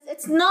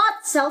it's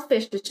not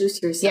selfish to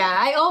choose yourself. Yeah,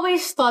 I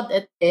always thought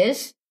it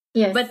is.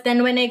 Yes. But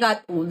then when I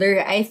got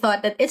older, I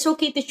thought that it's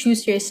okay to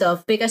choose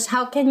yourself because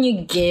how can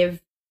you give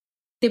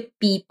to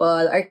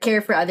people or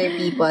care for other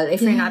people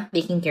if you're not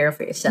taking care of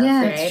yourself,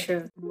 Yeah, right? That's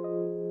true.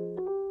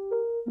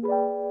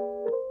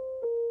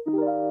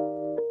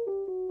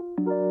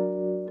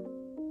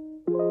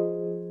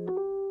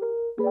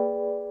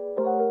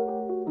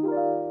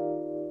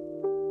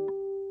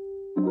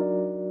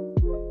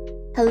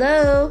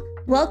 Hello,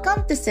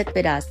 welcome to Sit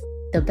With Us,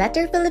 the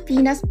Better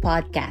Filipinas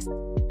podcast,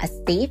 a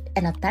safe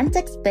and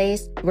authentic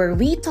space where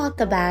we talk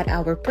about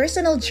our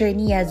personal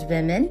journey as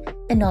women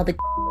and all the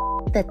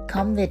that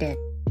come with it.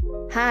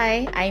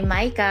 Hi, I'm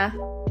Micah.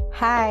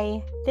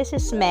 Hi, this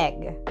is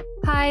Meg.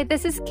 Hi,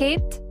 this is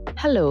Kate.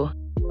 Hello,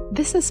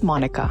 this is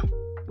Monica.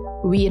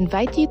 We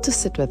invite you to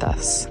sit with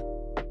us.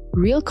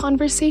 Real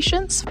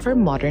conversations for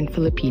modern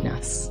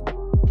Filipinas.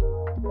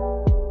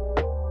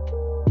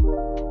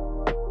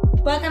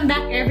 Welcome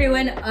back,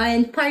 everyone,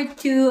 on part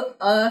 2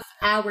 of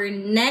our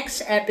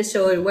next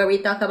episode where we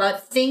talk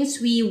about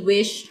things we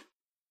wish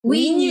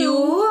we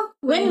knew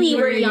when we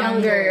were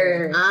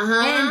younger.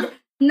 And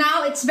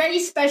now it's very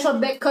special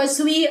because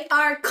we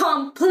are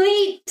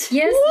complete.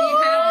 Yes, we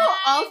have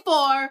All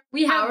four.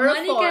 we have Power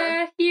of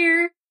Monica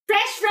here.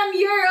 Fresh from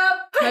Europe.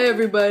 Hi,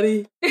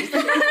 everybody.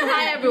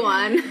 Hi,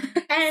 everyone.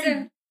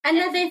 And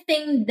another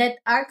thing that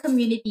our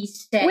community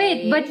said.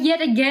 Wait, but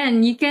yet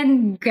again, you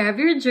can grab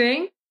your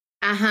drink.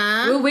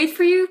 We'll wait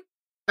for you.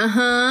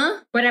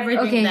 whatever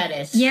drink Okay. that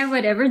is. Yeah,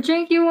 whatever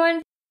drink you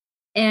want,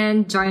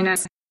 and join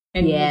us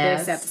in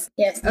Yes. this episode.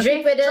 Yes,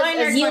 drink with us Join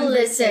our as you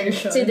listen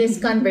conversation. to this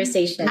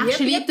conversation.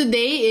 Actually,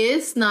 today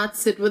is not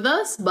sit with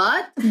us,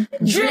 but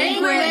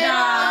Drink with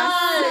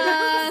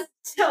us.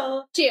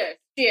 So, Cheers.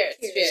 Cheers.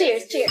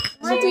 Cheers, cheers.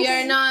 So we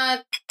are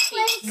not.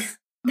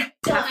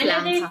 so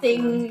another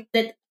thing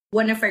that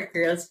one of our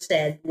girls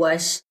said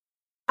was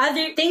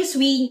other things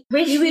we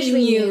wish we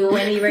knew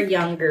when we were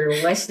younger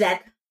was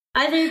that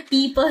other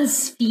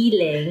people's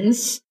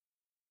feelings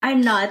are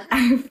not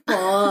our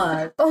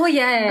fault. Oh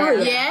yeah. Oh,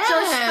 yeah. Yes. So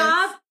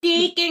stop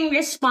taking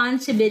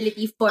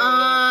responsibility for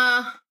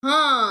it.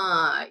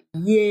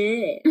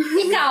 Yeah.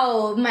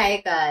 Ikaw,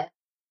 Micah,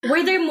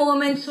 were there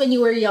moments when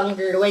you were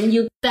younger when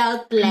you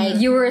felt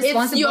like You were It's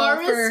responsible your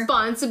for.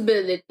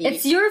 responsibility.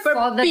 It's your for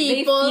fault that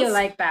they people's feel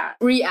like that.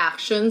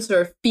 reactions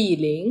or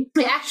feelings.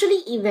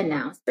 Actually, even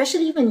now,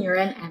 especially when you're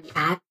an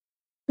empath,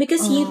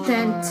 because you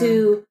tend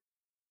to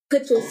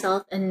put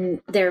yourself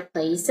in their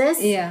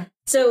places. Yeah.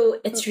 So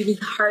it's really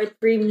hard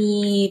for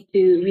me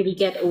to really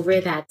get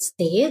over that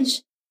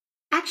stage.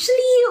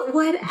 Actually,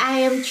 what I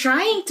am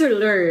trying to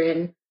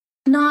learn,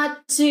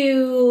 not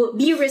to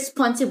be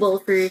responsible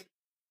for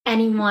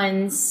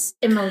anyone's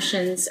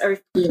emotions or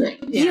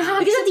feelings. You have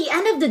Because at the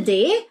end of the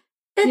day,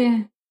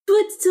 Yeah.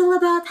 it's still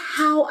about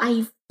how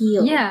I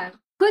feel. Yeah.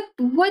 But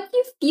what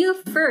you feel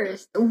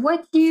first,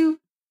 what you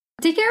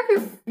take care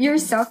of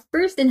yourself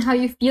first and how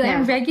you feel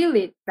and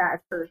regulate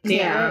that first.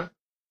 Yeah.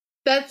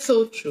 That's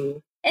so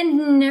true.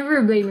 And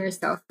never blame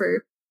yourself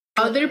for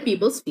Other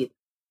people's feelings.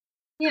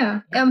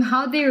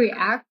 how they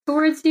react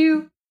towards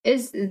you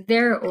is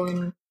their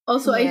own.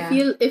 Also, I Yeah.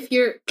 feel if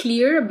you're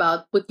clear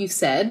about what you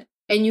said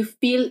and you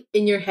feel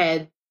in your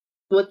head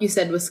what you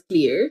said was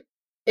clear,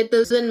 it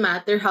doesn't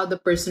matter how the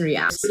person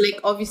reacts. Like,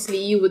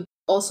 obviously, you would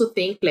also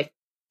think, like,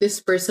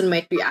 this person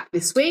might react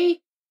this way,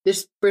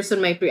 this person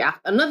might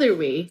react another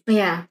way.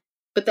 Yeah.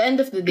 But at the end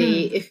of the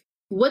day, if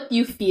what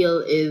you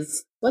feel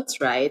is what's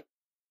right,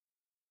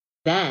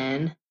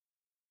 then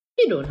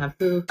you don't have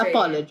to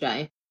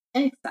apologize.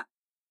 Exactly.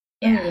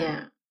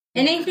 Yeah.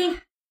 And I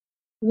think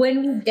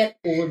when we get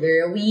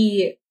older,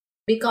 we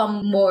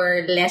become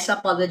less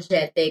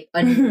apologetic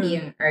on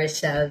being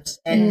ourselves.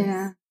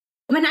 And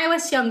when I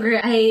was younger,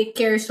 I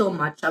care so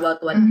much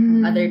about what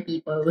other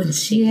people would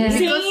say. Yeah.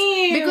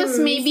 Because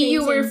maybe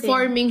you were Same.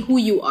 forming who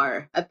you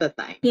are at the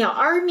time. Yeah,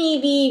 or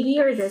maybe we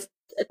are just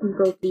a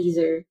people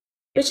pleaser,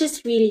 which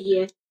is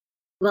really,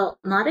 well,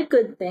 not a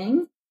good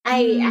thing.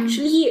 I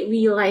actually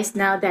realize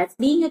now that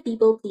being a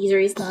people pleaser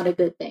is not a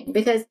good thing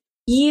because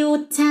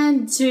you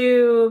tend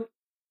to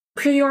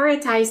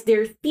prioritize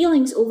their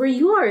feelings over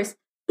yours,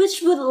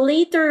 which would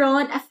later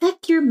on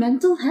affect your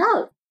mental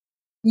health.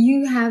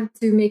 You have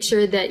to make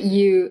sure that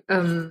you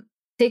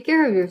take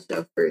care of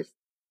yourself first.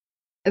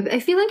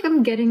 I feel like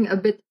I'm getting a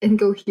bit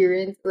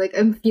incoherent. Like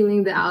I'm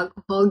feeling the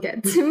alcohol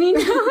get to me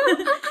now.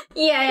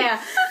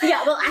 Yeah.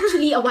 Well,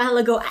 actually, a while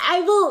ago,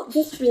 I will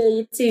just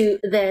relate to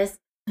this,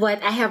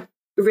 what I have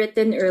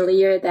written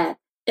earlier, that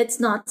it's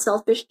not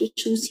selfish to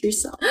choose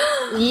yourself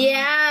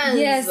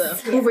Yes.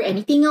 over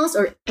anything else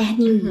or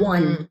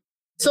anyone.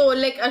 So,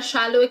 like, a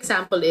shallow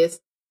example is,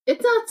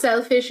 it's not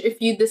selfish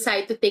if you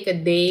decide to take a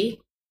day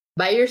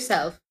by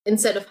yourself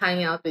instead of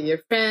hanging out with your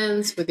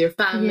friends, with your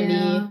family.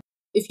 Yeah.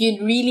 If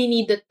you really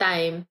need the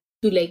time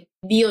to, like,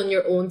 be on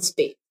your own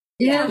space.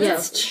 Yeah, Yeah.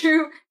 that's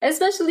true.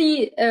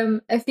 Especially,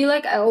 I feel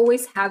like I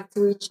always have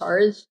to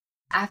recharge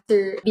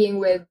after being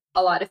with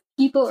a lot of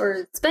people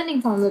or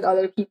spending time with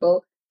other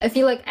people. I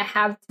feel like I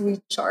have to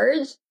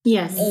recharge.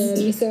 Yes.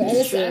 So I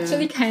was True.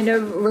 actually kind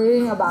of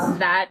worrying about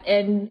that.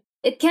 And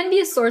it can be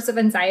a source of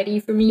anxiety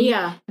for me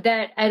Yeah.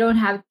 that I don't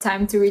have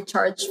time to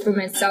recharge for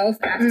myself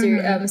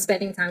after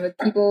spending time with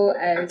people,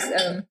 as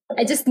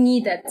I just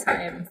need that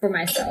time for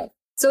myself.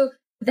 So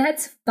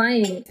that's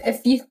fine.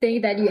 If you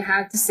think that you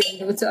have to say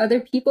no to other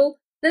people,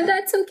 then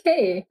that's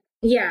okay.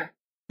 Yeah,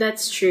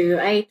 that's true.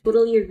 I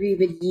totally agree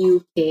with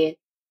you, Kate.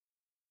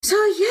 So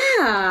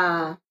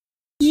yeah,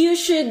 you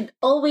should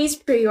always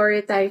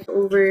prioritize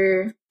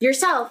over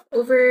yourself,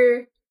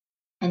 over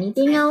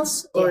anything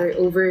else, or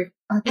over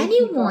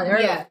anyone, or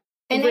Yeah.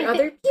 And over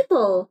other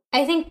people.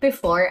 I think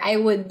before I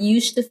would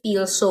used to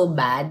feel so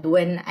bad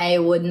when I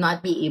would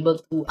not be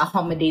able to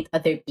accommodate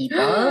other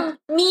people.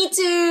 Me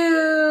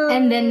too.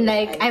 And then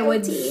like I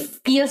would guilty.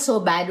 feel so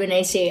bad when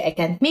I say I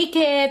can't make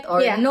it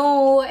or Yeah.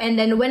 no. And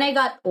then when I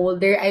got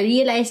older, I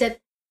realized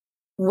that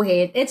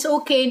wait, it's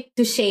okay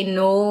to say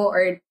no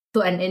or to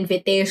an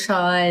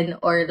invitation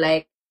or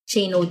like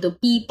say no to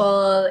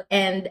people.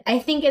 And I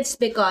think it's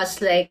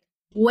because like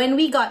when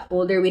we got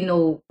older, we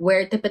know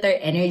where to put our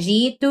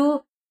energy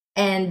to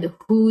and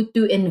who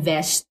to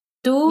invest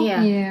to.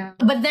 Yeah. Yeah.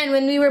 But then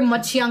when we were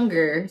much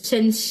younger,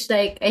 since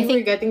like I we're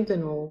think getting to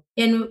know.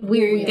 and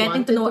we're we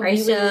getting to wanted know to be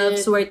with.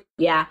 ourselves,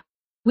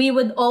 we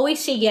would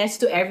always say yes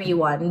to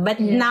everyone. But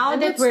Yeah. now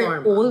And that that's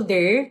we're normal.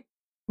 older,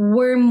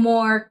 we're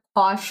more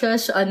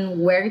cautious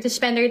on where to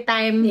spend our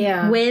time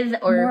Yeah. with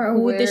or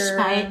More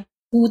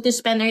who to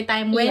spend our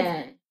time with.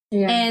 Yeah.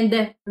 Yeah.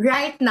 And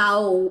right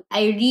now,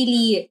 I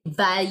really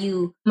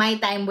value my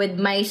time with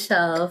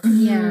myself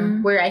Yeah.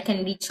 where I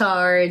can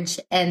recharge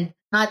and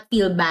not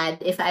feel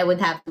bad if I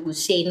would have to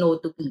say no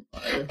to people.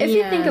 If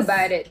you think Yes.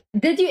 about it,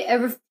 did you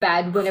ever feel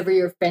bad whenever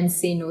your friends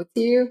say no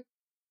to you?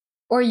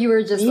 Or you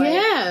were just like,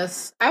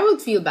 Yes, I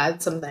would feel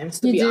bad sometimes,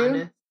 to You be do?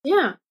 honest.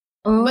 Yeah.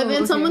 oh, But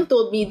then okay. someone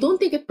told me, don't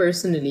take it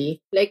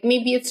personally. Like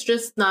maybe it's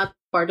just not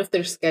part of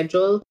their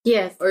schedule,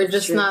 Yes. or that's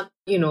just true. not,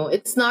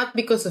 it's not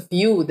because of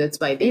you. That's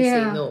why they say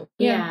Yeah. no.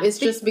 Yeah. It's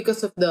just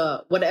because of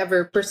the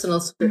whatever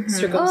personal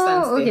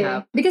circumstance Oh, they okay.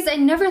 have. Because I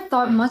never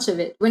thought much of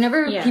it.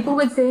 Whenever Yeah. people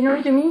would say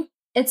no to me,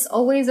 it's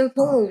always okay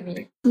with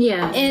me.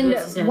 Yeah. And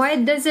Yes, yes. why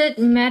does it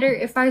matter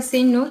if I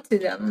say no to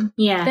them?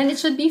 Yeah. Then it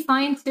should be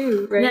fine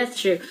too, right? That's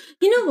true.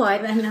 You know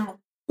what?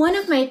 One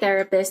of my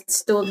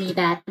therapists told me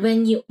that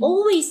when you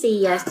always say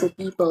yes to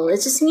people, it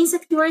just means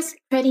that you are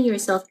spreading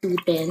yourself too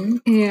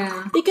thin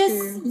Yeah. because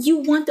True. you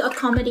want to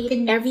accommodate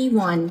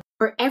everyone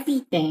or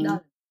everything,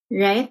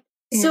 right?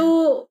 Yeah.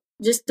 So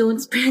just don't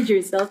spread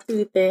yourself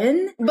too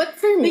thin But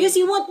for me, because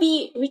you won't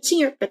be reaching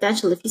your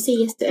potential if you say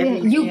yes to Yeah,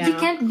 everyone. you Yeah.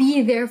 can't be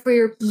there for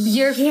your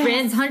Yes.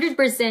 friends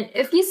 100%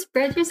 if you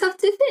spread yourself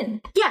too thin.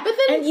 Yeah, But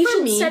then and you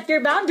for should me- set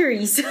your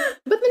boundaries.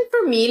 But then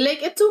for me,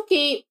 like, it's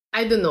okay.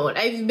 I don't know.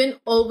 I've been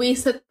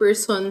always that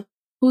person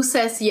who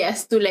says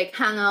yes to like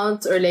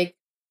hangouts or like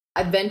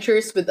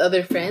adventures with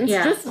other friends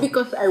Yeah. just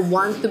because I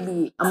want to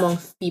be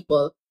amongst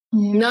people.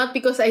 Not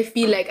because I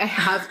feel like I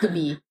have to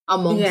be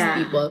amongst Yeah.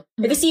 people.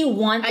 because you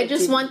want. I it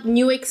just to- want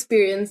new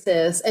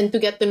experiences and to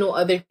get to know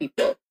other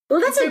people. Well,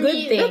 that's For a good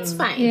me, thing. that's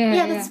fine.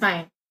 Yeah, that's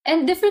fine.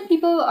 And different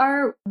people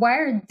are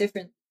wired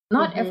different.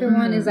 Not Mhm.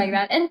 everyone is like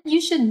that. And you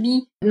should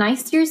be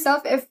nice to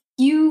yourself if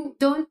you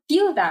don't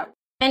feel that way.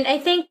 And I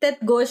think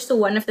that goes to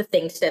one of the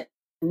things that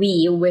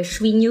we wish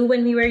we knew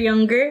when we were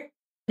younger,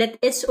 that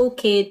it's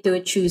okay to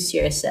choose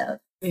yourself.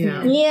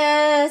 Yeah.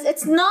 Yes,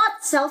 it's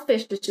not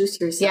selfish to choose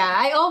yourself. Yeah,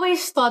 I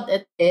always thought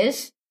it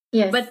is.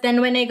 Yes. But then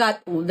when I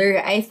got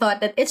older, I thought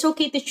that it's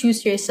okay to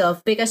choose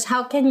yourself because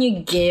how can you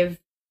give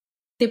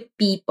to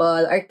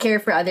people or care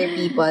for other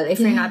people if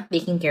you're Yeah. not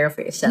taking care of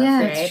yourself,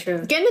 Yeah, right? that's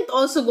true. Can it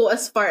also go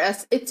as far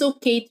as it's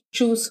okay to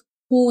choose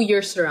who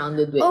you're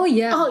surrounded with? Oh,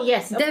 yeah. Oh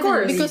yes, of Definitely.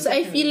 course. Because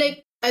I feel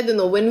like, I don't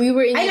know, when we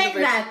were in I like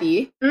that.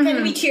 university,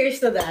 Can we cheers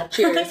to that?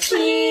 Cheers.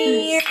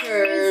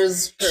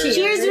 Cheers. Cheers.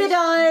 Cheers with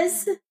us.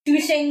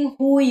 Choosing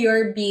who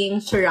you're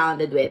being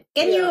surrounded with.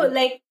 Can you Yeah.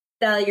 like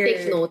tell your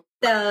Take note.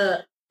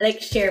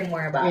 share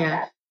more about Yeah.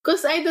 that?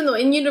 Because I don't know,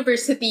 in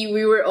university,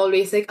 we were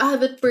always like,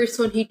 that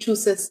person, he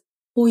chooses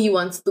who he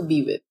wants to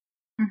be with.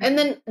 And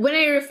then when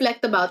I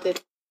reflect about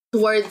it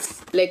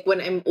towards like when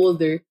I'm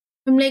older,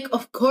 I'm like,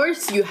 of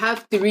course, you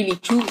have to really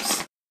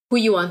choose who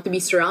you want to be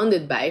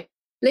surrounded by.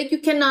 Like, you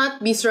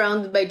cannot be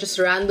surrounded by just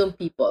random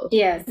people.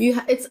 Yes.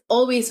 It's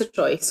always a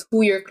choice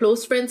who your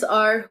close friends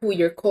are, who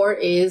your core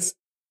is.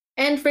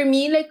 And for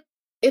me, like,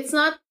 it's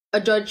not a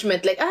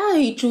judgment like,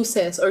 he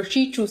chooses or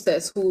she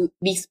chooses who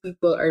these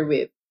people are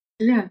with.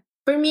 Yeah.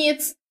 For me,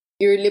 it's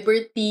your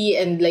liberty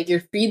and like your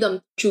freedom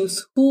to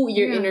choose who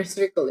your Yeah. inner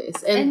circle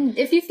is. And And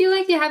if you feel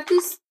like you have to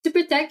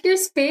protect your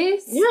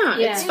space, yeah,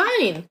 Yeah. it's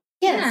fine.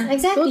 Yes, Yeah.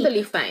 exactly.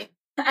 Totally fine.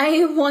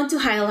 I want to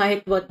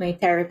highlight what my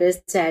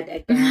therapist said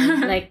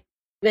again, like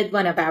with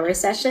one of our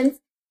sessions.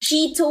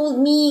 She told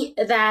me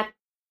that,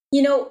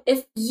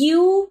 if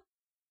you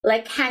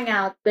like hang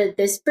out with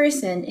this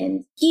person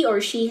and he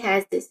or she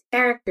has this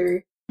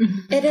character,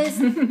 it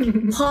is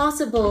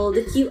possible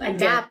that you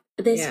adapt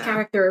this Yeah.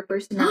 character or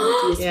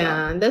personality as well.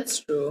 Yeah, that's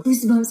true.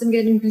 Goosebumps, I'm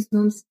getting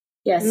goosebumps.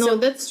 Yes. No, So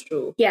that's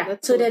true. yeah.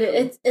 That's So so that true.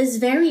 it is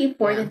very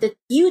important that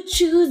you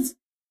choose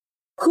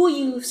who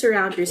you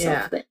surround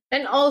yourself with.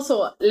 And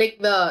also, like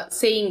the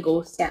saying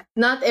goes, Yeah.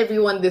 not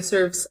everyone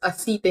deserves a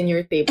seat in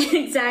your table.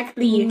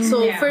 Exactly.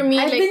 So Yeah. for me,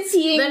 I've been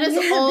seeing that is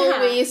that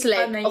always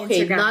like, on my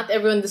okay, Instagram. not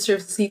everyone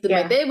deserves a seat at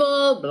Yeah. my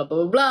table, blah,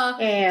 blah, blah, blah.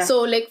 Yeah.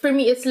 So like for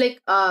me, it's like,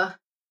 I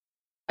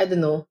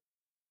don't know,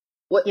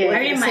 what Yeah. A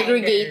reminder.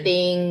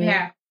 segregating.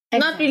 Yeah.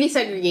 Not really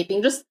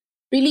segregating, just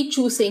really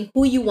choosing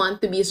who you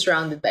want to be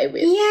surrounded by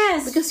with.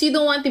 Yes. Because you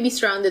don't want to be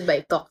surrounded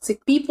by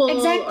toxic people or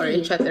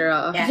Exactly.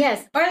 etc. Yeah.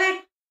 Yes. Or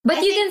like, But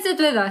I you think- can sit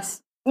with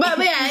us. But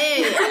yeah.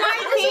 That's why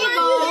you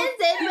can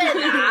sit with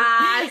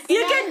us.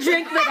 You can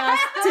drink with us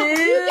too.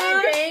 You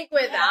can drink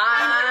with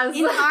us.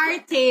 in our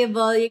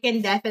table, you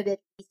can definitely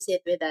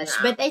sit with us.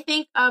 But I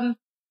think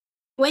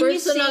when you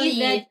say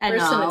that,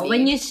 Personally.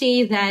 when you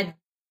say that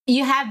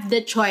you have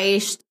the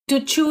choice to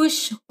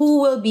choose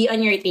who will be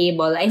on your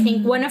table, I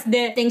think one of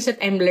the things that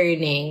I'm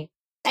learning,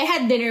 I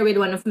had dinner with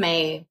one of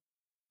my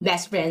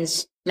best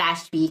friends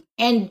last week,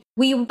 and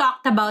we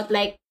talked about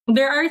like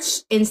there are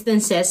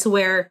instances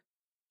where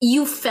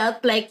you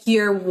felt like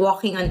you're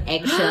walking on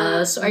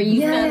eggshells or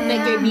you felt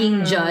like you're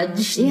being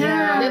judged.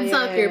 That's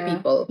not your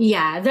people.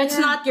 Yeah, that's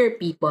not your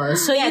people.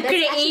 So Yeah, you that's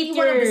create actually your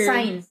one of the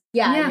signs.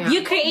 Yeah.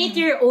 you create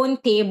your own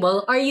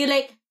table, or you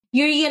like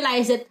you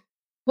realize that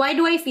why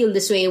do I feel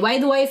this way? Why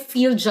do I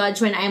feel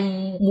judged when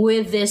I'm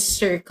with this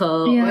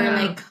circle? Yeah. Or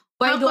like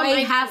why How do come I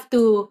I- have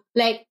to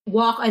like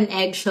walk on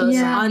eggshells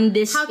Yeah. on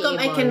this How come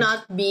I table?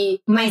 cannot be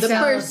the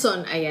Myself.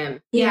 person I am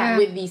Yeah.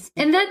 with these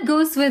people? And that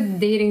goes with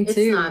dating It's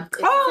too. not.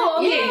 Oh,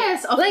 okay.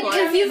 Yes, of Like course.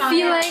 if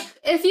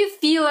you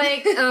feel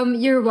like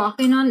you're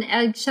walking on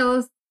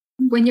eggshells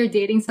when you're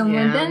dating someone,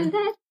 Yeah. then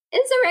that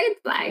is a red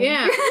flag.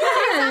 Yeah.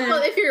 For example,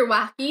 if you're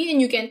wacky and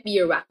you can't be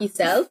your wacky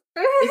self,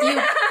 if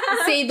you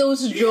say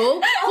those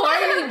jokes,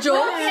 corny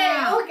jokes,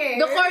 Okay.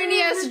 the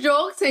corniest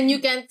jokes, and you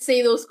can't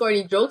say those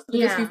corny jokes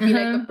because Yeah. you feel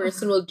like the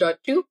person will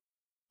judge you,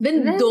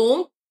 then Then-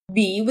 don't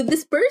be with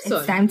this person.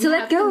 It's time to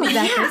let go of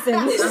that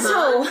person.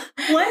 So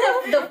one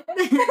of the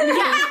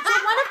so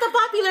one of the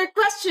popular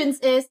questions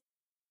is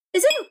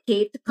it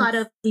okay to cut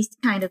off these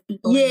kind of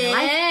people in your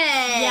life?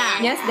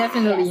 Yeah. Yes,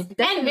 definitely.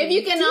 And if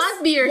you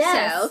cannot be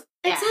yourself,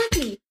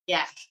 Exactly.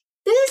 Yeah.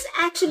 This is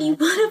actually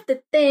one of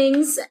the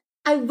things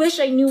I wish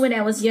I knew when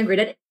I was younger,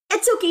 that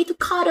it's okay to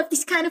cut off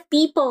these kind of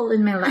people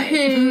in my life.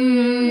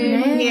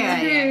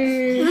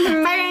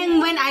 Yeah. Parang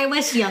when I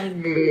was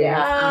younger,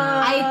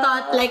 I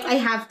thought like I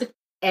have to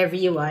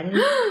everyone.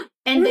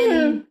 And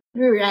then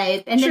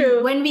right. And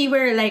True. then when we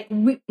were like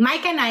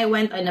Mike and I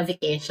went on a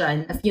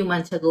vacation a few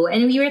months ago,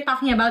 and we were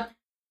talking about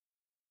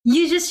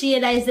you just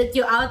realize that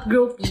you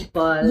outgrow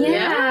people.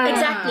 Yeah.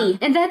 Exactly.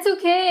 And that's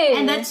okay.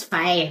 And that's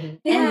fine.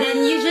 And then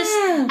you just,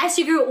 as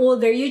you grow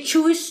older, you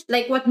choose,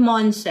 like what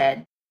Mon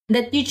said,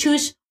 that you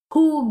choose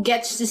who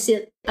gets to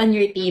sit on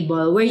your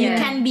table, where you Yeah.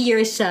 can be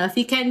yourself,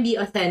 you can be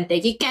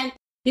authentic,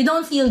 you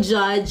don't feel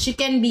judged, you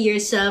can be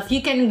yourself,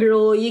 you can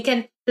grow, you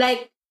can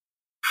like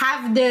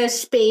have the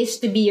space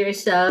to be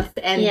yourself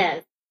and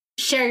Yes.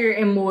 share your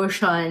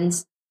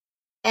emotions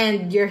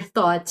and your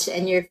thoughts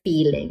and your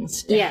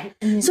feelings. Yeah.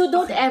 So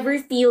don't ever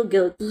feel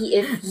guilty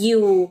if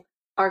you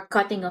are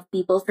cutting off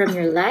people from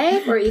your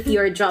life or if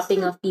you're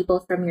dropping off people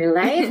from your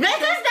life.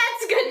 Because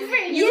that's good for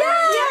you. At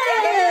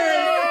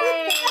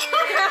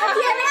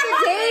the end of the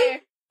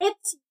day,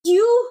 it's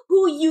you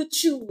who you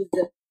choose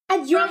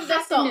and your From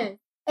the song. happiness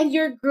and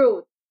your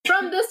growth.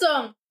 from the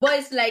song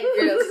Boys Like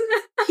Girls,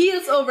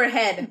 Heels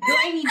Overhead, Do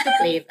I need to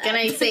play that? can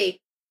I say,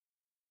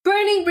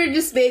 burning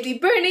bridges, baby,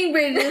 burning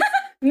bridges,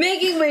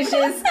 making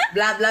wishes,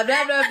 blah, blah,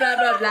 blah, blah, blah,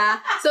 blah, blah.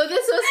 So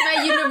this was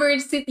my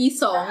university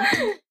song.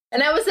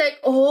 And I was like,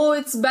 oh,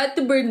 it's bad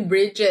to burn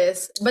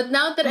bridges. But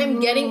now that I'm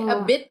getting a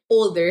bit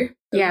older,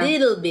 Yeah. a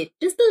little bit,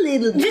 just a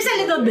little bit. Just a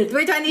little bit.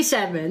 We're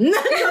 27.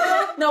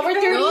 No, we're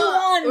 31.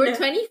 No, we're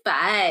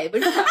 25.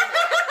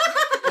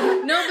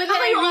 No, but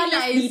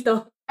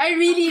then I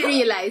really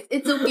realized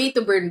it's okay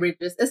to burn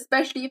bridges,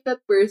 especially if that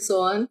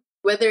person,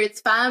 whether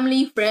it's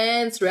family,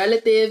 friends,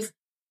 relatives,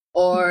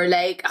 or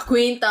like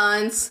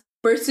acquaintance,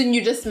 person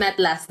you just met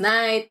last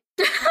night,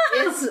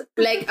 is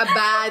like a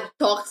bad,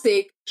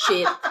 toxic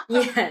shit.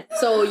 Yeah.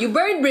 So you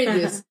burn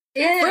bridges.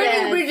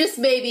 Burning bridges,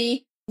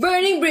 baby.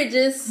 Burning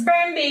bridges.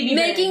 Burn, baby.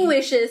 Making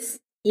wishes.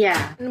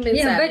 Yeah.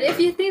 Yeah, but if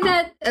you think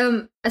that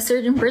a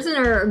certain person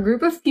or a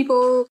group of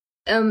people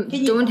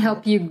don't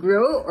help you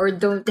grow or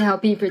don't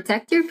help you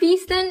protect your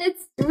peace, then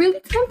it's really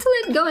time to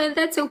let go, and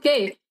that's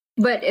okay.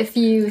 But if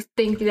you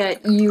think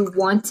that you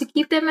want to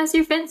keep them as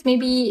your friends,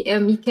 maybe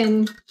you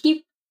can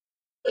keep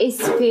a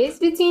space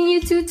between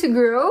you two to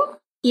grow,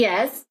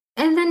 Yes.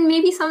 and then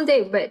maybe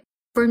someday. But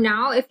for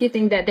now, if you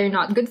think that they're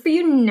not good for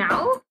you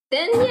now,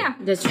 then yeah,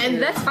 That's true.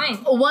 and that's fine.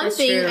 One That's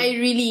thing true. I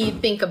really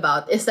think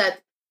about is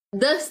that,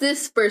 does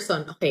this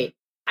person, okay,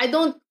 I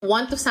don't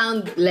want to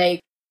sound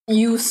like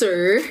you,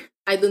 sir,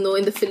 I don't know,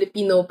 in the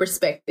Filipino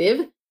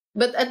perspective,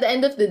 but at the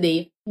end of the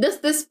day, does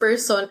this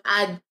person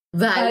add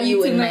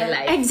value in my my-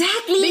 life.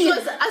 Exactly.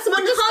 Because as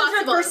much as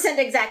possible, 100%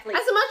 exactly.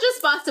 as much as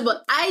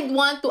possible, I'd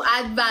want to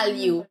add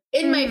value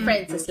in my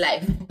friends'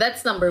 life.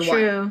 That's number one.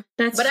 True.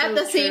 That's But at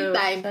so the same true.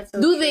 time, That's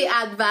so do true. they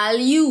add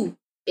value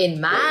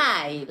in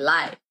my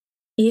life?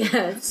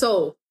 Yes.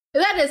 So,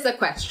 that is the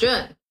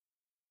question.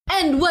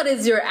 And what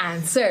is your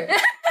answer?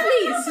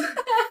 Please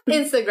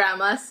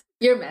Instagram us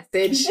your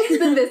message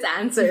to this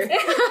answer.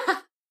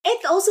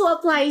 It also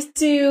applies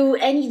to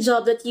any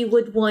job that you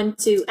would want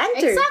to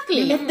enter.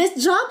 Exactly. If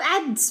this job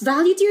adds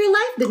value to your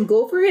life, then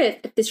go for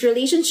it. If this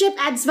relationship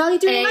adds value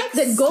to your life,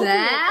 then go for it.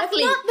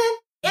 Exactly. If not, then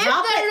If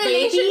drop the it, baby.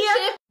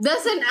 relationship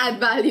doesn't add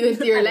value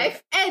into your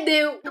life,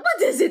 then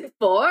what is it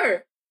for?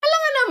 Alam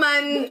nga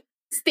naman,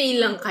 stay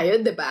lang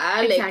kayo,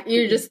 diba? Like, Exactly.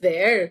 you're just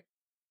there.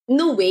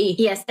 No way.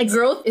 Yes,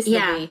 Growth is the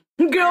yeah. way.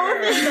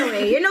 Growth is the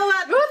way. You know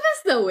what? Growth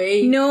is the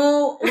way.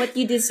 Know what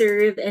you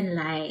deserve in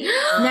life.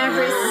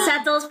 Never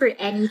settle for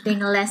anything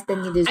less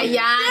than you deserve.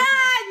 Ayan.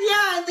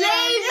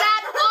 Play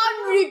that on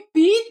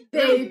repeat,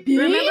 baby.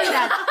 Remember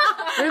that.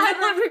 I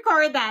will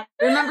record that.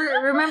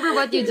 Remember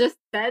what you just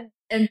said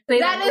and play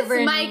that, That is over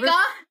and over.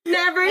 Micah.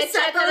 Never Et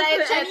settle cetera, et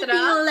for cetera.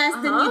 anything less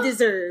than you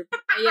deserve.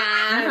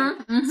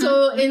 Ayan. Mhm.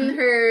 So, in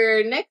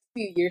her next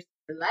few years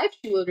of her life,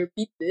 she will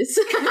repeat this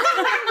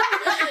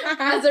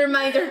as a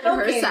reminder to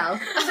herself.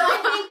 So I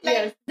think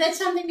like that's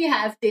something you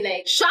have to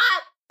like Shut!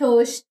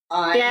 toast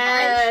on.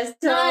 Yes.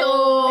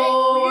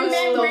 Toast,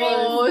 Remembering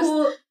toast.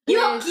 who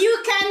you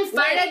can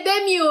Para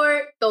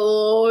demure,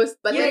 toast.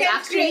 But You it's can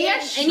actually a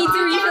create- I need to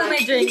shot. refill my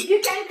drink. You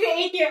can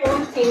create your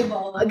own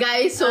table.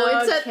 Guys, so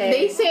Okay.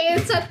 they say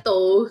it's a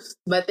toast,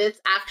 but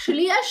it's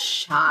actually a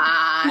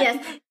shot.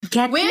 Yes.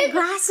 Get your With-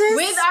 glasses.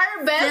 With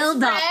our best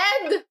Filled up.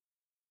 friend,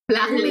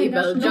 Black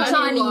Label,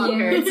 Johnny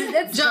Walker.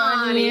 It's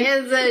Johnny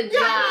is a Johnny is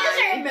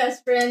Johnny. our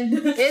best friend.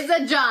 It's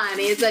a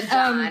Johnny. It's a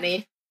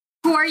Johnny.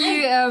 Who are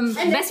you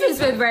best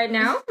friends with right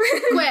now?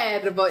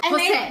 Cuervo. And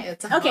Jose. I-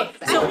 It's a Okay,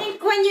 Jose. so I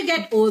think when you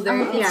get older,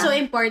 it's yeah. so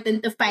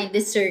important to find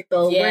this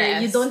circle where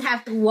Yes. you don't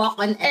have to walk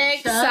on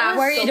eggshells. Exactly.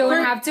 Where you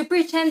don't have to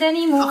pretend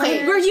anymore.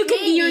 Okay. Where you can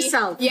be Maybe-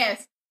 yourself.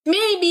 Yes.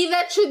 Maybe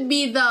that should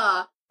be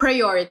the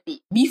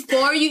priority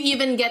before you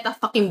even get a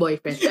fucking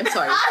boyfriend. I'm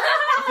sorry.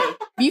 Okay.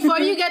 Before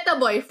you get a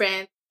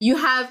boyfriend, you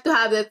have to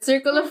have that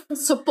circle of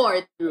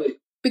support group.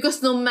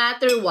 Because no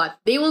matter what,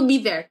 they will be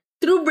there.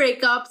 Through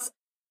breakups,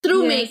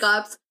 through Yes.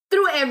 makeups,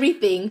 through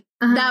everything.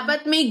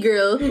 Dapat may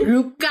girl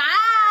group ka!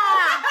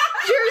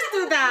 Cheers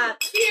to that.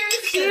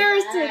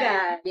 Cheers to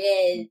that.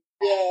 Yes.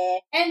 Yeah.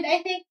 And I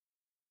think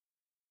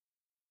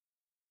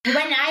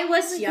when I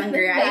was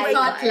younger, I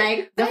thought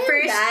like the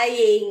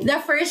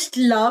first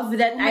love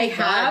that I God.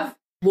 have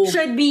Boom.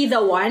 should be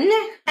the one.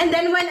 And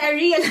then when I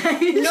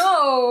realized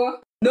No.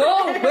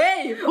 No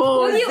way!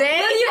 Will you Jose!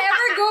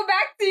 ever go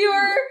back to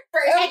your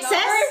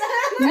Excess?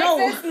 No.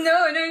 No.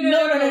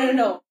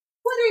 No.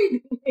 what are you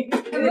doing?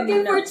 I'm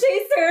looking for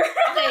chaser.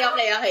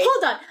 Okay.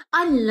 Hold on.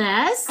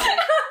 Unless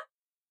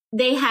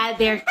they had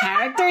their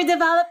character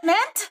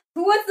development.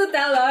 Who wants to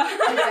tell us?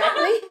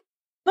 Exactly.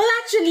 Well,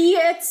 actually,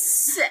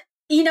 it's,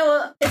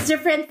 it's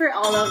different for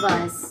all of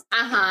us.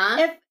 Uh-huh.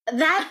 If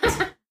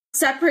that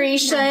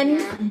separation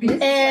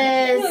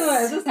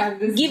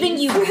is giving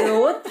you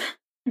growth,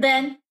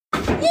 then,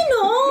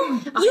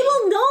 you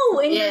will know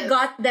in Yes. your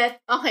gut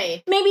that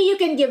Okay. maybe you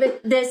can give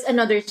it this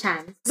another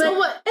chance. But So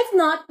what- if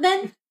not,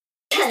 then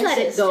just let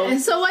it go.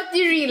 And so what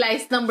you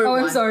realize, number Oh,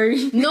 one, I'm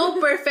sorry. no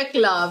perfect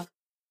love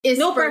is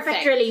No perfect.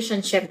 perfect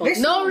relationship.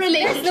 No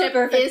relationship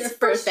perfect, is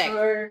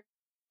perfect.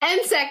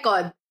 And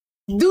second,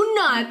 do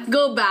not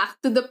go back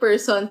to the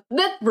person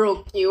that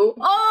broke you.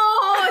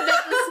 Oh,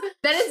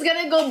 that is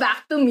gonna go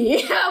back to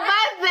me.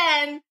 But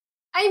then,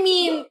 I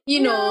mean,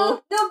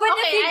 No, but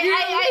Okay,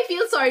 I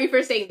feel sorry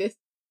for saying this.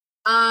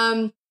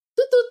 Toot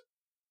toot.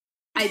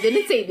 I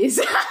didn't say this.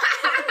 I'm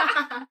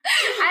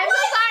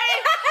so sorry.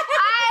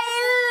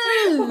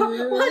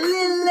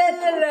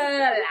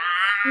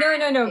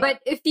 No. But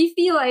if you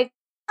feel like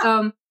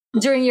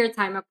during your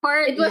time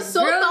apart, It was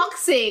so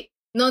toxic.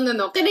 No.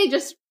 Can I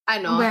just,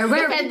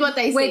 defend what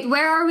I say? Wait,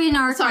 where are we in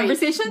our Sorry.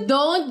 conversation?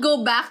 Don't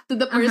go back to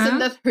the person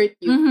that hurt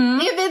you.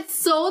 Mhm. If it's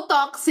so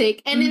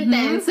toxic and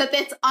intense that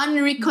it's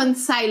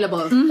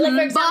unreconcilable. Like,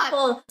 for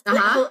example,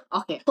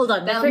 Okay. hold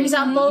on. Like, Tell for me.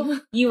 example,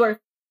 you were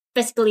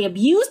physically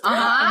abused,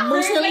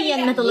 emotionally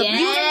and mentally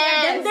abused.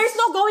 Yes. Then there's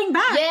no going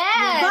back.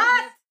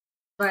 Yes.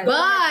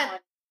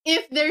 But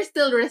if there's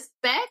still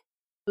respect,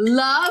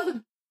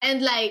 love,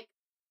 and like,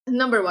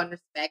 number one,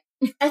 respect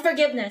And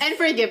forgiveness. and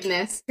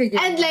forgiveness.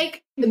 Forgiveness. And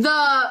like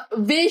the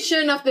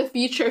vision of the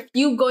future of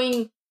you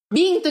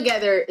being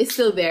together is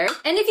still there.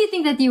 And if you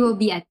think that you will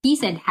be at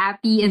peace and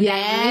happy in that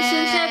Yes,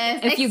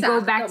 relationship, if you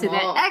go back to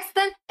that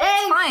extent,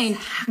 it's fine.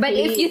 But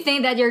if you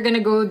think that you're gonna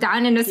go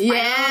down in a spiral,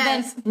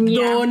 Yes, then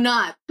do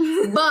not.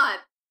 But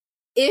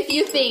if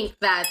you think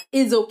that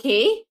is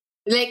okay,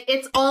 like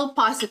it's all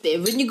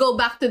positive. When you go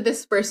back to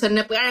this person,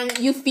 na parang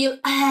you feel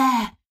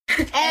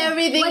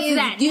everything What's is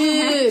that?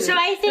 good. So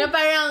I think- na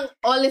parang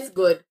all is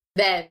good.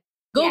 Then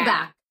go Yeah.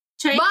 back.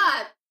 Try-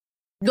 But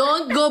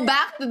Don't go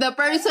back to the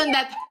person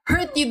that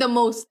hurt you the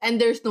most and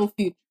there's no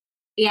future.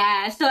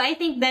 Yeah, so I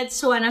think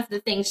that's one of the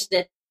things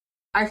that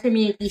our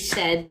community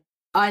said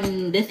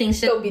on the things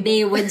that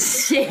they would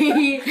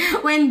say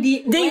when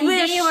they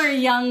were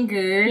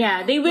younger.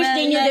 Yeah, they wish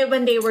they knew that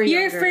when they were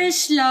your younger.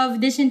 first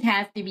love doesn't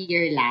have to be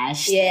your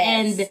last. Yes.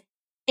 And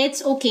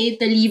it's okay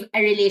to leave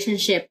a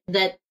relationship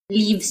that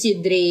leaves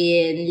you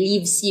drained,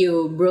 leaves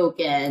you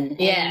broken,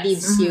 Yes. and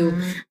leaves you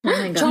Oh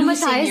my God.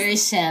 losing Traumatized.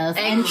 yourself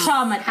and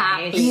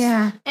traumatized.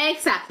 Yeah.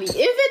 Exactly. If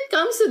it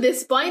comes to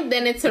this point,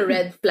 then it's a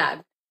red flag.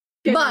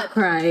 But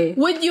Cry.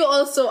 would you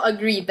also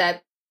agree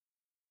that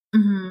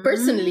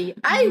personally,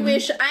 I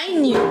wish I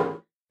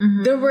knew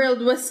the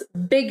world was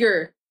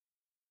bigger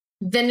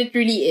than it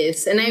really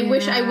is. And I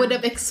wish I would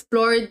have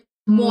explored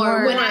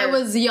more when I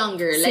was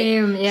younger.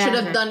 Same, Like, yeah. should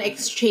have done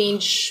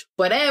exchange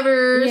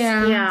whatever,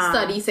 Yeah.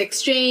 studies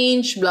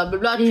exchange, blah, blah,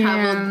 blah.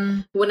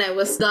 Traveled when I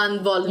was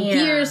done,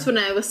 volunteers when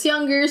I was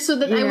younger, so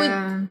that I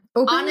would,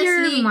 open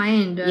honestly, your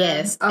mind.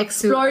 yes, up to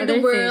explore the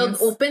other world,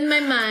 things. open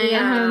my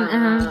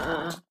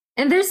mind,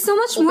 And there's so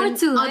much more open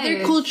to other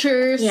life.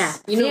 cultures. Yeah.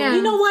 You know, Yeah.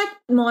 You know what,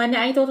 Mon?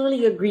 I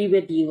totally agree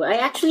with you. I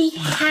actually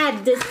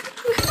had this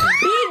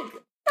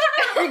big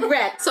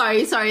regret.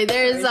 Sorry.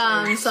 There's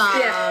some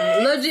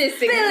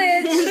logistics.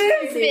 My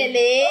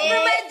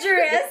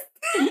dress.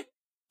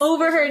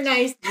 Over her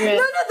nice dress.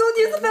 No, don't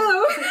use the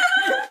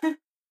pillow.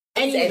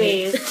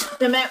 Anyways,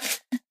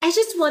 I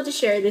just want to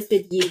share this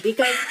with you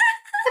because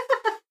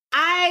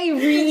I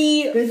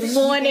really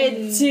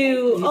wanted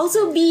to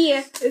also be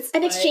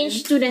an exchange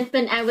student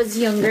when I was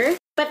younger.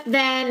 But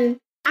then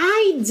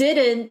I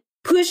didn't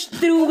push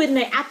through with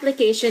my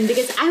application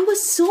because I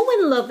was so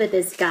in love with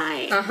this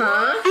guy.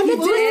 And it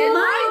was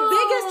my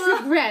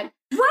biggest regret.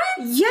 What?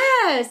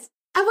 Yes.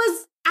 I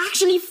was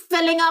actually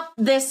filling up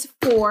this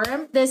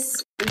form,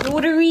 this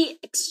Rotary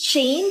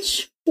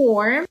exchange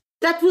form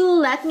that will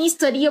let me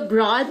study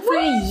abroad for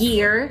a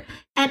year.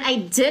 And I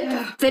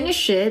didn't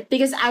finish it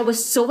because I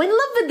was so in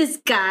love with this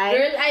guy.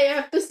 Girl, I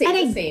have to say And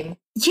the I- same.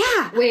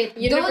 Yeah. Wait,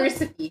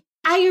 university.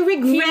 I He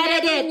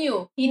regretted never it.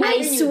 knew. He never I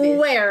knew this.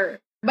 swear.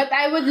 But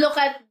I would look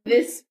at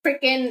this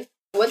freaking,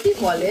 what do you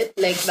call it?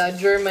 Like the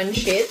German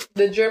shit,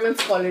 the German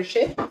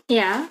scholarship.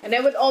 Yeah. And I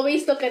would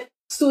always look at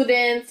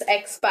students,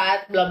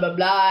 expat, blah, blah,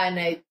 blah. And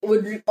I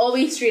would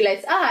always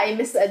realize, I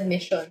missed the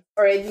admission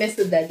or I missed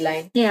the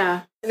deadline.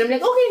 Yeah. And I'm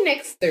like, okay,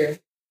 next term.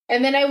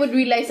 And then I would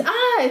realize,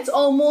 it's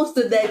almost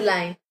the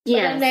deadline. But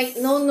Yes. I'm like,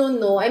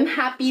 no, I'm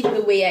happy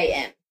the way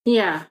I am.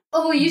 Yeah.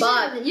 Oh, you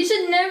But-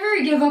 should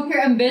never give up your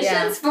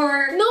ambitions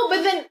for. No,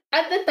 but then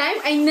at the time,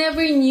 I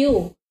never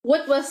knew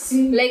what was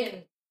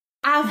like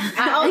outside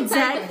the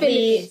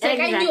Exactly, Philippines. Like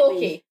I knew, exactly.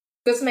 okay,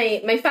 because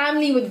my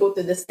family would go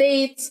to the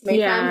States, my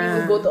family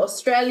would go to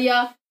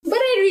Australia, but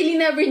I really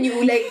never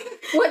knew like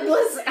what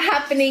was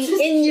happening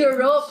in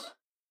Europe.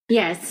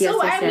 Yes. So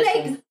I'm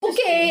like,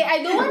 okay,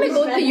 I don't want to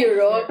go to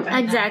Europe.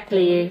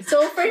 Exactly.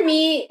 So for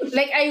me,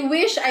 like I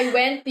wish I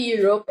went to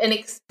Europe and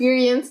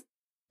experienced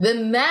the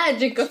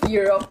magic of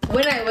Europe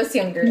when I was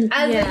younger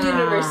as a Yeah.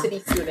 university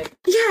student.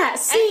 Yeah. And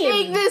Same.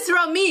 take this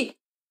from me.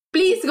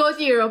 Please go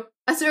to Europe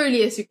as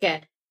early as you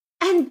can.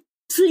 And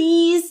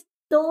please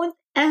don't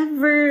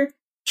ever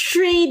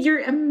trade your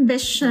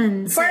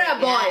ambitions For a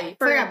boy.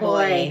 for a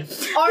boy.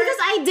 Or,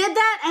 Because I did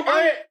that and or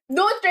I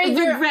don't trade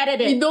your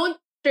regretted it. you don't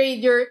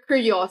trade your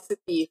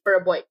curiosity for a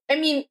boy. I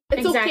mean,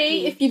 it's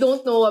okay Exactly. if you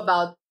don't know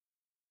about,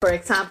 for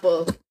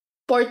example,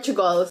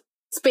 Portugal,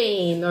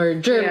 Spain, or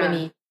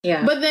Germany.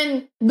 Yeah. But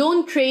then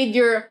don't trade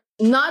your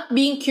not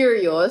being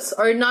curious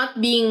or not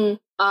being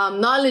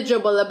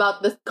knowledgeable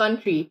about the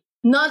country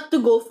not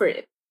to go for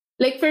it.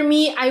 Like for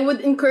me, I would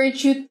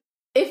encourage you,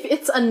 if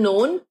it's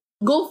unknown,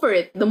 go for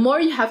it. The more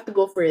you have to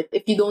go for it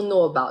if you don't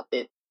know about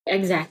it.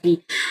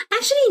 Exactly.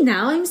 Actually,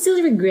 now I'm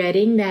still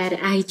regretting that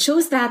I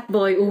chose that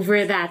boy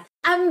over that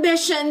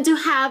ambition to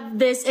have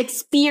this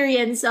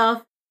experience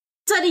of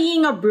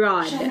studying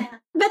abroad.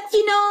 But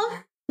you know,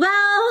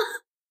 well,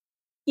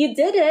 you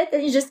did it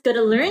and you just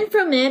gotta learn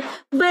from it.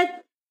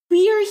 But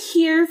we are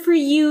here for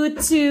you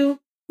to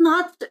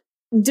not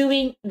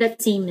doing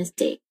that same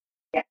mistake.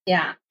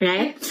 Yeah.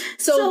 Right?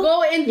 So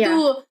go into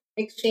yeah.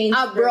 Exchange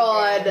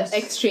abroad programs.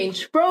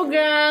 exchange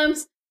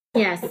programs.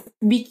 Yes.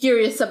 Be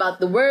curious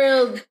about the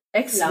world.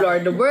 Explore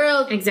the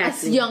world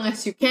Exactly. as young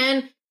as you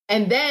can.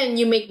 And then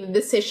you make the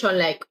decision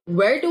like,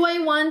 where do I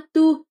want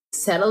to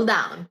settle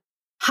down?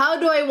 How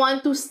do I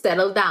want to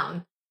settle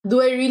down?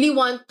 Do I really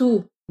want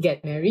to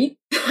get married?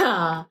 Do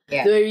I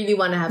really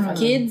want to have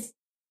kids?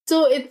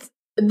 So it's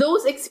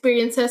those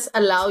experiences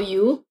allow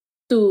you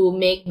to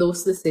make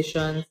those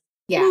decisions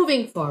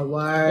moving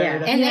forward.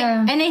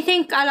 Yeah. And I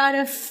think a lot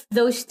of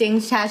those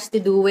things has to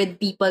do with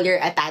people you're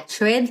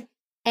attached with.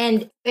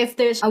 And if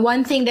there's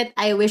one thing that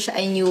I wish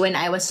I knew when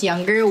I was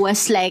younger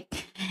was like,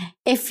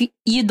 if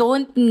you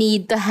don't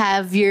need to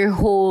have your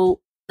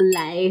whole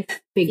life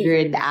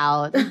figured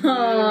out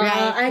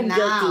right I'm now.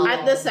 guilty.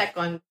 At the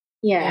second.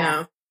 Yeah.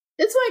 Yeah.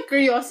 That's why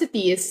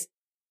curiosity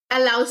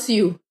allows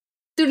you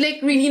to like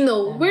really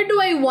know, where do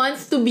I want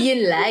to be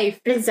in life?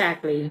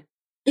 Exactly.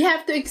 you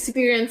have to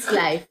experience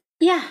life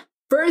Yeah.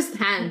 first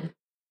hand,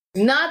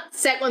 not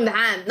second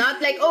hand.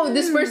 Not like, oh,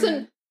 this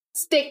person's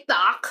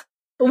TikTok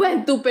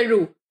went to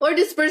Peru, or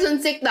this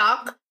person's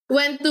TikTok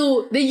went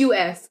to the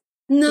US.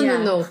 No,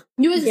 Yeah. no.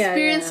 You Yeah,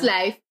 experience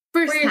life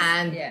first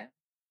hand. Yeah.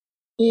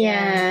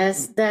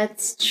 Yes,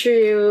 that's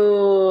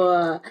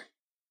true.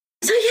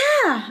 So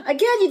yeah,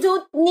 again, you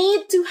don't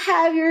need to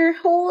have your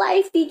whole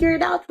life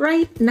figured out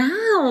right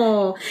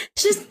now.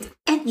 Just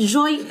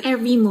enjoy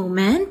every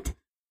moment.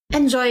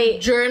 Enjoy.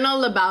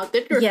 Journal about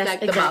it,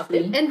 reflect about exactly.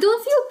 it. And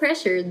don't feel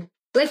pressured.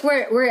 Like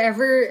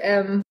wherever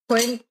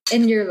point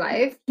in your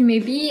life you may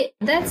be,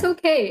 that's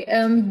okay.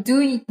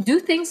 Do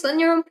things on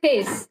your own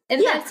pace, and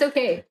Yeah. that's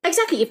okay.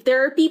 Exactly. If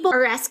there are people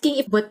are asking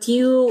if what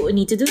you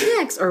need to do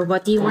next or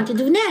what do you want to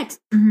do next,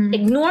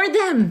 ignore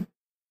them.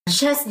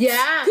 Just Yeah.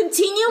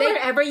 continue Like,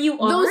 wherever you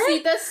are. Those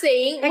titas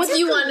saying, what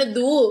do you Exactly. want to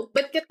do?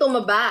 Ba't ka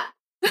tumaba?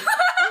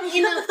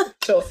 You know,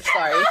 so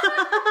sorry.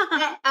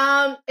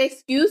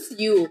 Excuse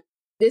you.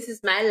 This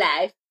is my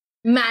life,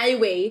 my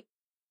way.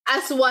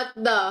 As what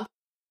the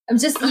I'm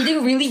just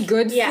eating really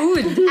good Yeah.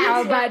 food.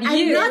 How about I'm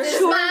you? not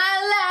sure. my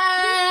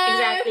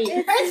life.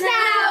 Exactly. It's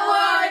now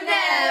or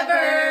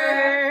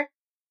never.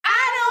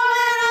 I don't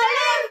wanna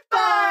live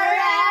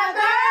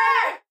forever.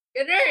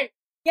 Ganun.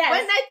 Yes.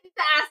 When I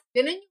tita ask,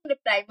 ganun yung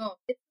reply mo.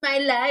 It's my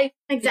life.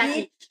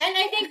 Exactly. And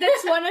I think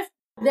that's one of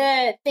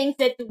the things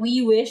that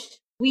we wish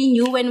we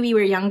knew when we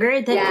were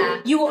younger, that Yeah.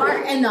 you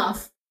are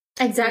enough.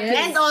 Exactly.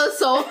 And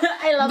also,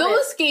 I love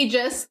those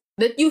cages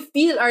that you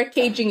feel are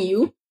caging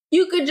you,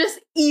 you could just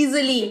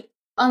easily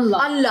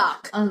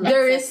unlock.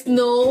 There is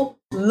no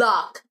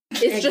lock.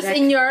 It's just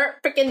in your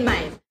freaking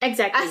mind. it.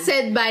 Exactly. As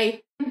said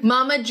by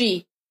Mama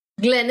G,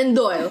 Glennon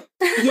Doyle.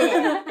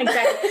 Yeah,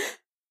 exactly.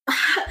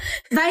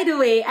 By the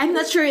way, I'm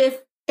not sure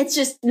if it's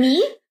just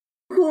me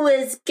who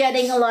is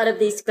getting a lot of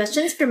these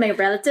questions from my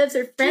relatives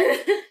or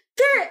friends.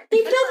 They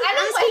feel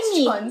asking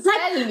me, like,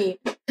 Tell me.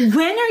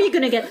 when are you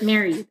gonna get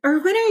married? Or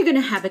when are you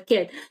gonna have a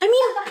kid? I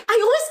mean, I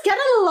always get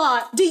it a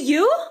lot. Do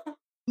you?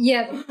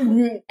 Yeah,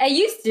 I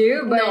used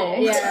to, but No.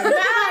 yeah.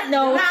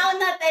 No. Now,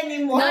 not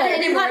anymore. Not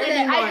anymore.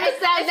 I just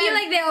said I feel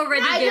like they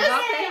already I gave just,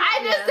 up. I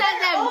just said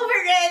them. Over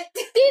it.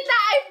 Tita,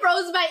 I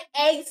froze my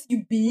eggs,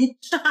 you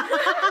bitch.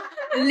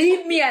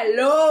 Leave me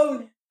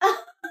alone.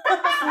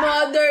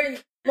 Modern.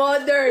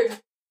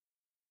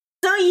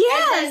 So And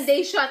yes. then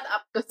they shut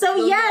up because So they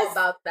don't yes. know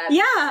about that.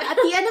 Yeah, at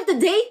the end of the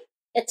day,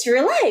 it's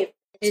your life.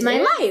 It's It my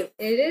is. life.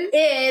 It is.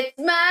 It's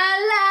my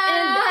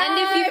life. And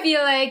if you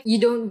feel like you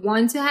don't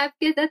want to have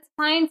kids, that's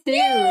fine too.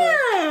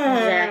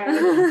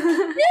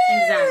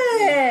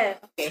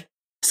 Exactly. Okay.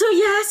 So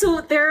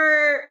there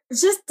are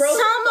just Pros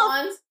some of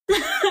and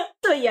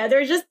cons.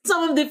 there's just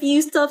some of the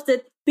few stuff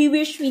that we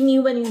wish we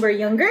knew when we were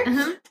younger.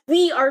 Uh-huh.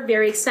 We are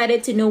very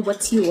excited to know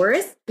what's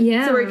yours.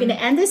 Yeah. So we're gonna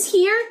end this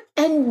here,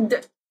 and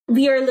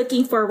we are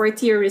looking forward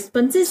to your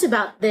responses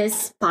about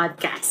this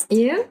podcast.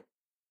 Yeah.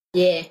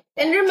 Yeah.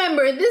 And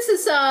remember, this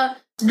is a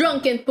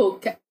drunken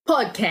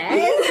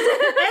podcast.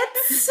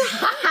 It's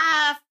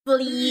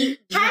halfly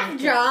Half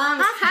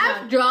drunk.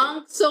 Half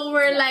drunk, so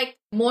we're like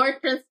more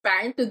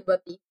transparent with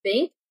what we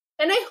think.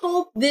 And I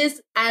hope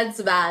this adds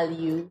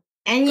value.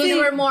 And Because you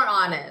we're more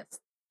honest.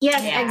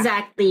 Yes, Yeah.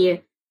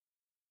 exactly.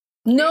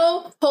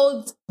 No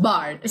holds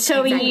barred.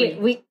 so Exactly.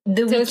 we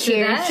do we Toast to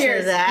cheers that.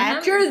 to that?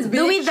 Uh-huh. Cheers,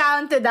 Do we bitch.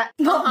 down to that?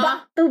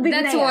 Tubig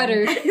That's na yan.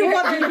 water.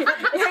 You're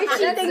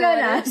cheating on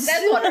us.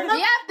 That's what we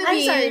have to I'm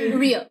be sorry.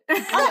 real.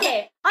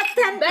 Okay,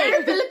 authentic.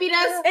 Better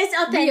Filipinas. It's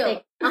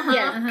authentic. Uh-huh.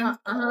 Yeah.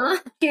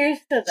 Cheers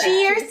to that.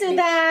 Cheers to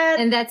that.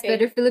 And that's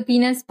Better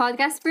Filipinas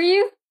podcast for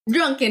you.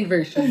 Drunken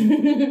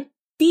version.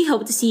 We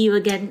hope to see you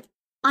again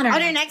on our,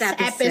 On our next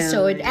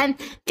episode. And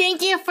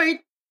thank you for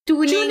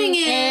tuning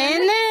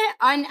in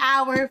on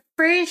our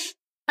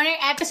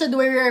episode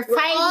where we're We're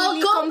all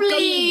finally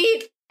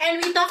complete. And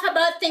we talk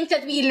about things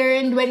that we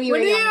learned when we were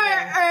When we younger.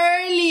 were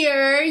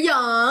earlier,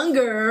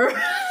 younger.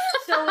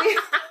 So we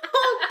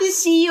hope to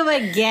see you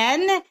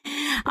again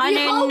on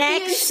We our hope we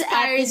next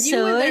inspired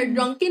you with our episode.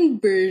 drunken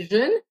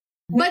version.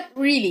 But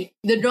really,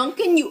 the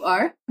drunken you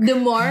are, the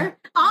more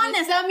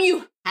honest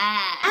you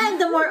have. And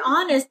the more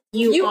honest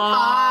you, You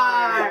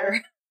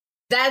are.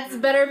 That's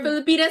Better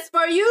Filipinas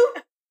for you.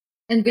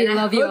 And we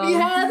love you Hope you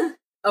all. have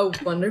a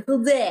wonderful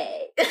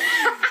day.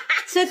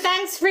 So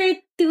thanks for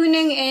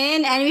tuning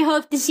in, and we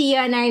hope to see you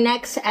on our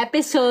next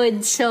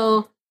episode.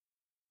 So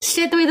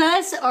sit with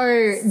us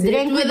or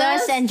drink with with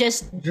us us. and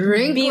just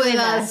Drink be with with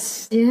us.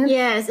 us. Yeah.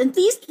 Yes, and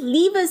please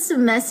leave us a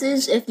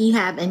message if you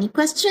have any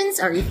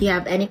questions or if you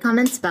have any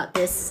comments about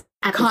this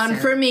episode.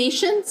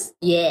 Confirmations?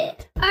 Yeah.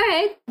 All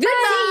right.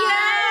 Goodbye.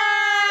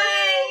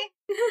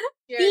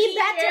 Be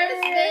better.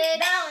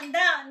 Down,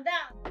 down,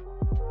 down.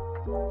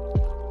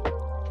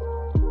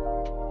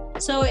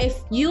 So if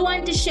you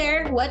want to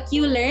share what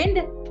you learned,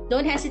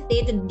 don't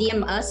hesitate to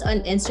DM us on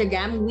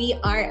Instagram. We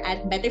are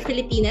at Better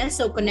Filipinas,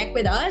 so connect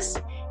with us.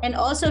 And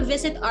also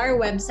visit our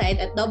website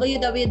at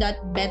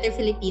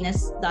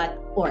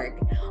www.betterfilipinas.org.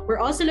 We're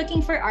also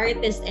looking for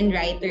artists and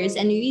writers,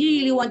 and we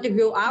really want to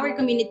grow our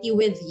community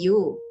with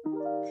you.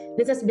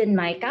 This has been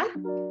Micah,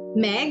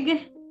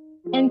 Meg,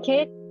 And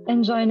Kate,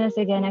 and join us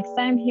again next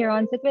time here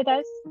on Sit With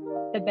Us,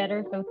 the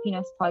Better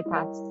Filipinos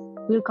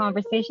podcast. Real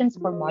conversations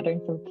for modern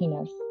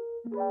Filipinos.